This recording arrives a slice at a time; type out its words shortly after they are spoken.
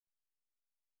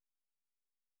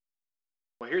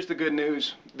Well, here's the good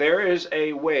news. There is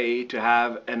a way to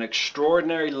have an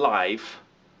extraordinary life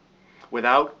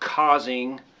without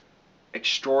causing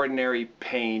extraordinary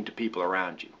pain to people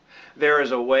around you. There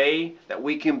is a way that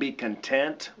we can be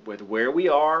content with where we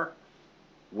are,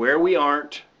 where we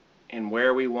aren't, and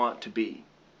where we want to be.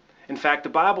 In fact, the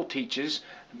Bible teaches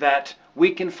that we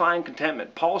can find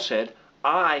contentment. Paul said,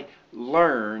 I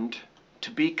learned to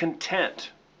be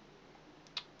content.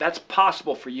 That's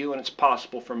possible for you and it's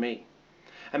possible for me.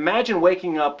 Imagine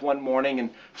waking up one morning and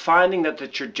finding that the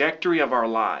trajectory of our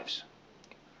lives,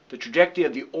 the trajectory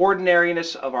of the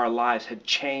ordinariness of our lives had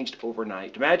changed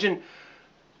overnight. Imagine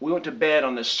we went to bed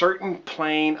on a certain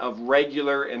plane of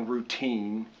regular and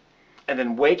routine, and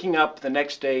then waking up the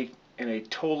next day in a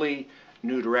totally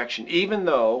new direction, even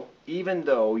though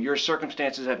your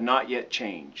circumstances have not yet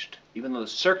changed, even though the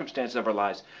circumstances of our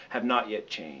lives have not yet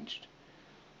changed,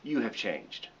 you have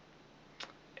changed.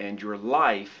 And your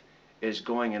life is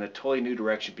going in a totally new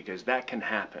direction, because that can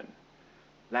happen.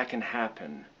 That can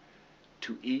happen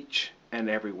to each and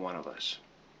every one of us.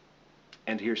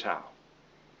 And here's how.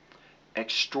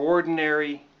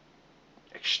 Extraordinary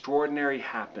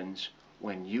happens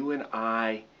when you and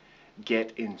I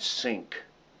get in sync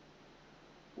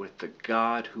with the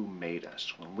God who made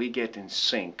us, when we get in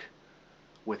sync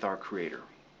with our Creator.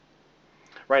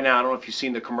 Right now, I don't know if you've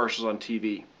seen the commercials on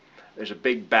TV. There's a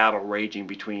big battle raging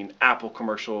between Apple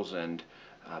commercials and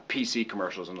PC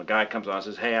commercials, and the guy comes on and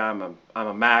says, hey, I'm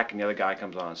a Mac, and the other guy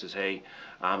comes on and says, hey,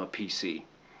 I'm a PC.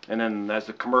 And then as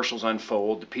the commercials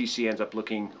unfold, the PC ends up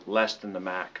looking less than the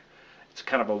Mac. It's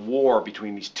kind of a war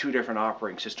between these two different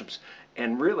operating systems,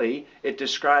 and really it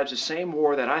describes the same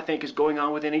war that I think is going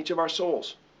on within each of our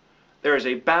souls. There is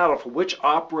a battle for which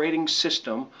operating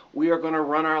system we are going to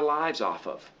run our lives off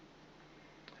of.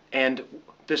 And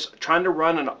this trying to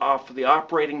run off the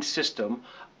operating system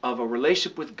of a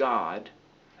relationship with God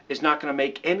is not going to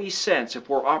make any sense if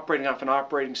we're operating off an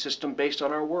operating system based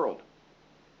on our world.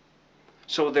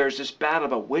 So there's this battle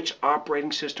about which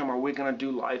operating system are we going to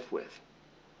do life with.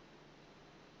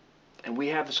 And we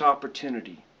have this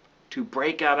opportunity to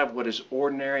break out of what is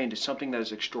ordinary into something that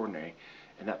is extraordinary.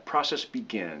 And that process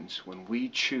begins when we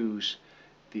choose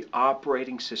the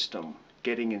operating system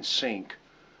getting in sync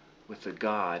with the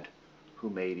God who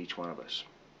made each one of us.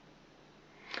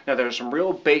 Now, there are some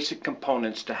real basic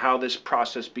components to how this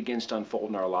process begins to unfold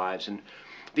in our lives, and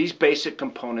these basic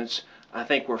components I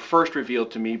think were first revealed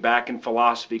to me back in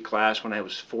philosophy class when I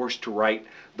was forced to write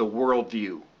the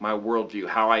worldview, my worldview,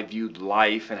 how I viewed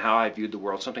life and how I viewed the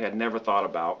world, something I'd never thought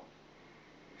about.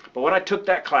 But when I took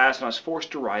that class and I was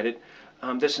forced to write it,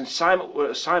 this assignment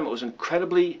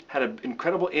had an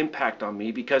incredible impact on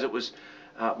me, because it was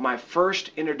my first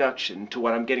introduction to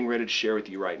what I'm getting ready to share with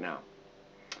you right now.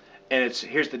 And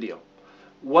here's the deal.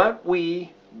 What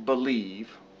we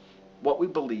believe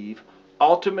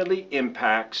ultimately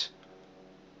impacts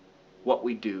what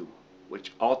we do,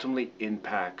 which ultimately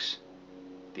impacts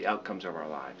the outcomes of our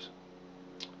lives.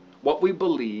 What we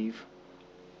believe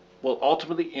will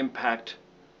ultimately impact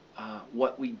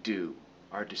what we do,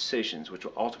 our decisions, which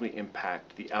will ultimately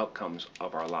impact the outcomes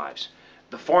of our lives.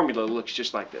 The formula looks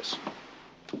just like this.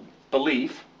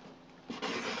 Belief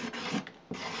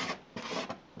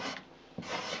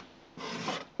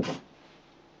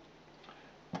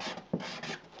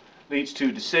leads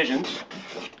to decisions,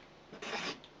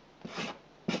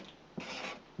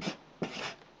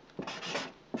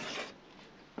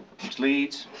 which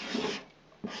leads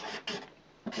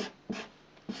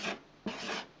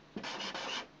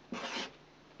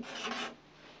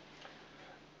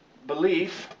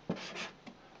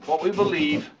what we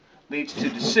believe leads to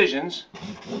decisions,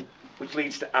 which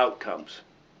leads to outcomes.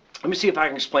 Let me see if I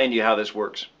can explain to you how this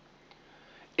works.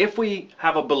 If we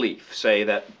have a belief, say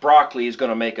that broccoli is going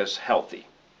to make us healthy,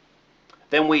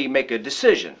 then we make a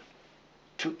decision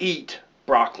to eat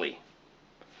broccoli.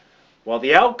 Well,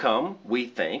 the outcome, we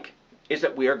think, is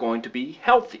that we are going to be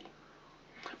healthy.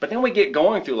 But then we get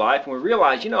going through life and we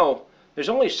realize, there's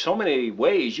only so many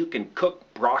ways you can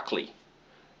cook broccoli.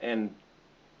 And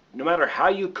no matter how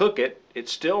you cook it, it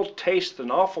still tastes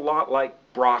an awful lot like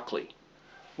broccoli.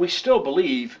 We still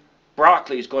believe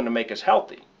broccoli is going to make us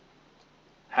healthy.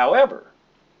 However,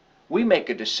 we make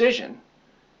a decision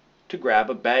to grab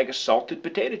a bag of salted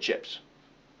potato chips.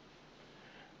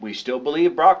 We still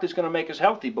believe broccoli is going to make us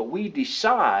healthy, but we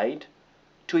decide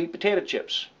to eat potato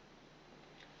chips.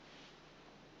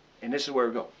 And this is where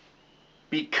we go.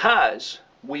 Because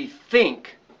we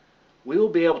think we will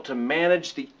be able to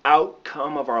manage the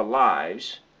outcome of our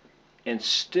lives and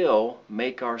still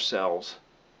make ourselves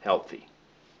healthy.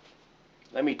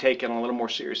 Let me take on a little more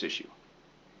serious issue.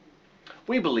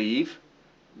 We believe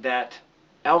that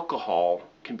alcohol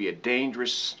can be a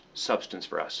dangerous substance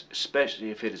for us,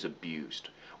 especially if it is abused.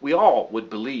 We all would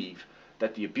believe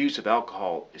that the abuse of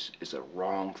alcohol is a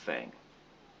wrong thing.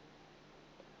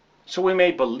 So we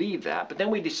may believe that, but then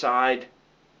we decide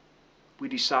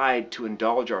to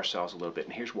indulge ourselves a little bit,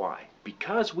 and here's why.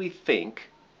 Because we think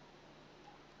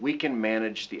we can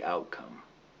manage the outcome.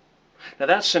 Now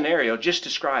that scenario just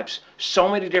describes so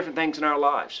many different things in our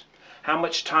lives. How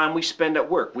much time we spend at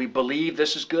work. We believe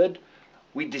this is good.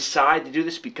 We decide to do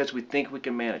this because we think we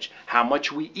can manage. How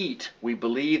much we eat. We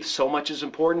believe so much is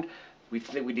important. We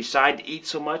decide to eat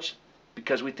so much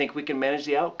because we think we can manage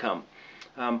the outcome.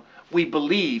 We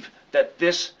believe that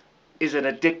this is an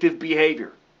addictive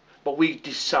behavior, but we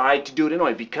decide to do it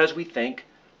anyway because we think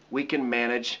we can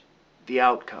manage the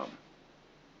outcome.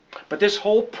 But this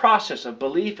whole process of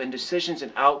belief and decisions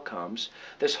and outcomes,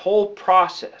 this whole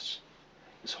process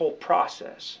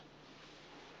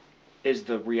is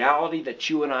the reality that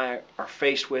you and I are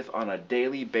faced with on a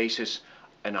daily basis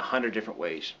in 100 different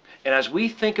ways. And as we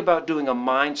think about doing a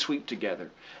mind sweep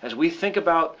together, as we think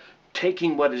about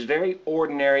taking what is very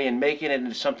ordinary and making it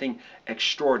into something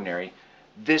extraordinary,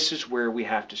 this is where we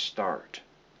have to start.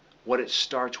 What it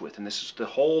starts with, and this is the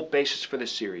whole basis for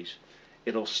this series,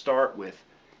 it'll start with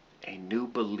a new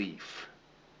belief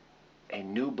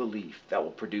that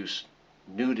will produce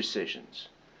new decisions,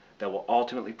 that will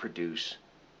ultimately produce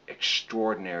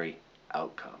extraordinary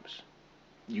outcomes.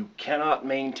 You cannot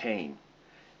maintain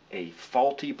a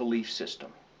faulty belief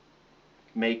system,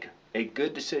 make a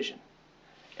good decision,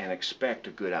 and expect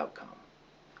a good outcome.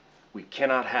 We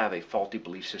cannot have a faulty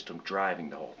belief system driving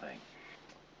the whole thing.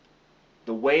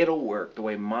 The way it'll work, the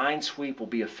way Mind Sweep will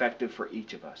be effective for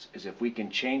each of us, is if we can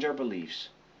change our beliefs,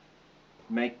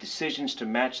 make decisions to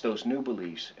match those new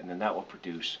beliefs, and then that will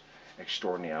produce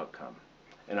extraordinary outcome.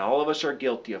 And all of us are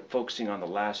guilty of focusing on the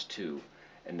last two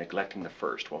and neglecting the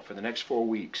first. Well, for the next 4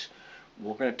 weeks,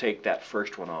 we're going to take that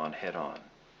first one on head on.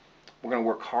 We're going to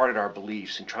work hard at our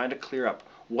beliefs and trying to clear up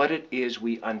what it is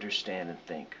we understand and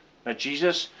think. Now,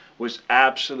 Jesus was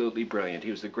absolutely brilliant.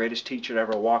 He was the greatest teacher that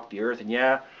ever walked the earth. And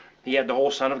yeah, he had the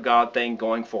whole Son of God thing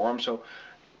going for him.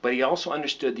 But he also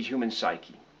understood the human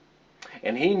psyche.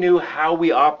 And he knew how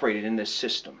we operated in this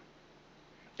system.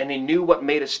 And he knew what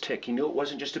made us tick. He knew it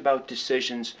wasn't just about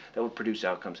decisions that would produce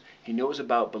outcomes. He knew it was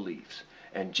about beliefs.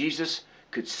 And Jesus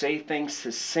could say things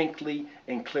succinctly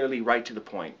and clearly, right to the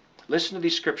point. Listen to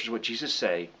these scriptures, what Jesus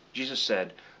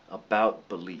said about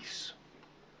beliefs.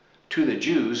 To the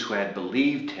Jews who had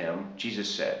believed him, Jesus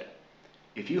said,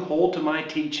 "If you hold to my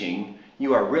teaching,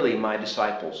 you are really my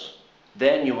disciples.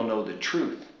 Then you will know the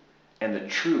truth, and the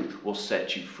truth will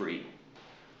set you free.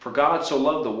 For God so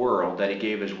loved the world that he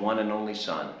gave his one and only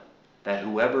Son, that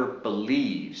whoever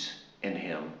believes in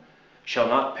him shall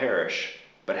not perish,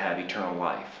 but have eternal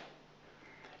life.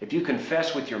 If you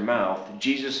confess with your mouth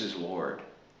Jesus is Lord,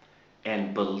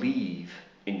 and believe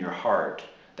in your heart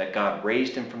that God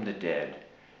raised him from the dead,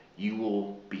 you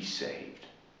will be saved."